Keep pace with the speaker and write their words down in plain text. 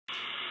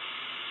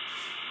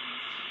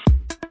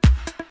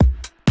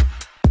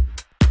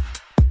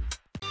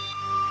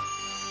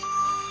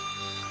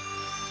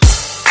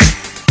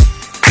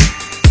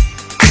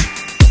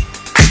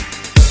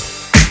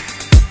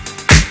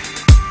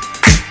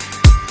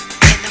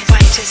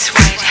sweetest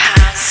white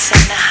house,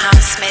 and the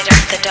house made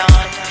of the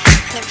dawn,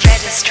 the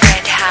reddest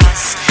red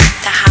house,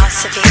 the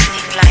house of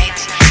evening light,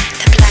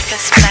 the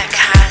blackest black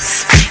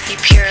house. You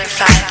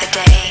purify the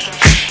day,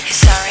 you're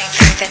soaring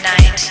through the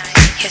night,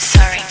 you're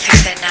soaring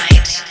through the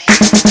night.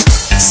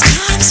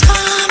 Storms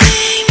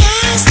forming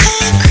as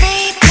the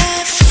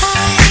creeper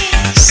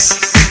flies,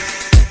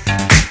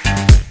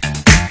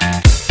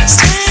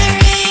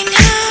 stirring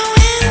her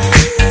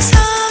winds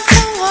of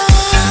the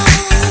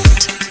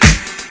world.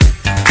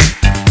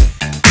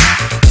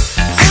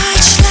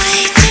 Watch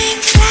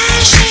lightning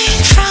flashing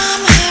from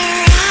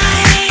her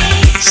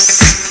eyes.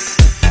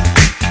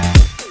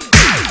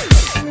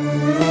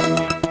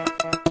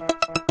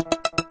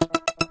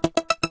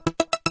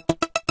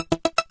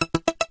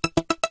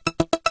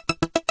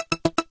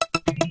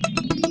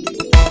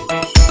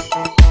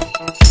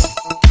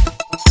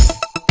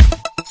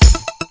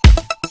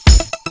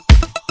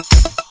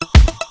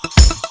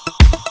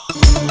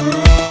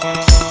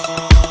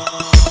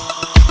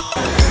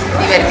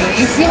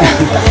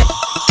 Divertidísima.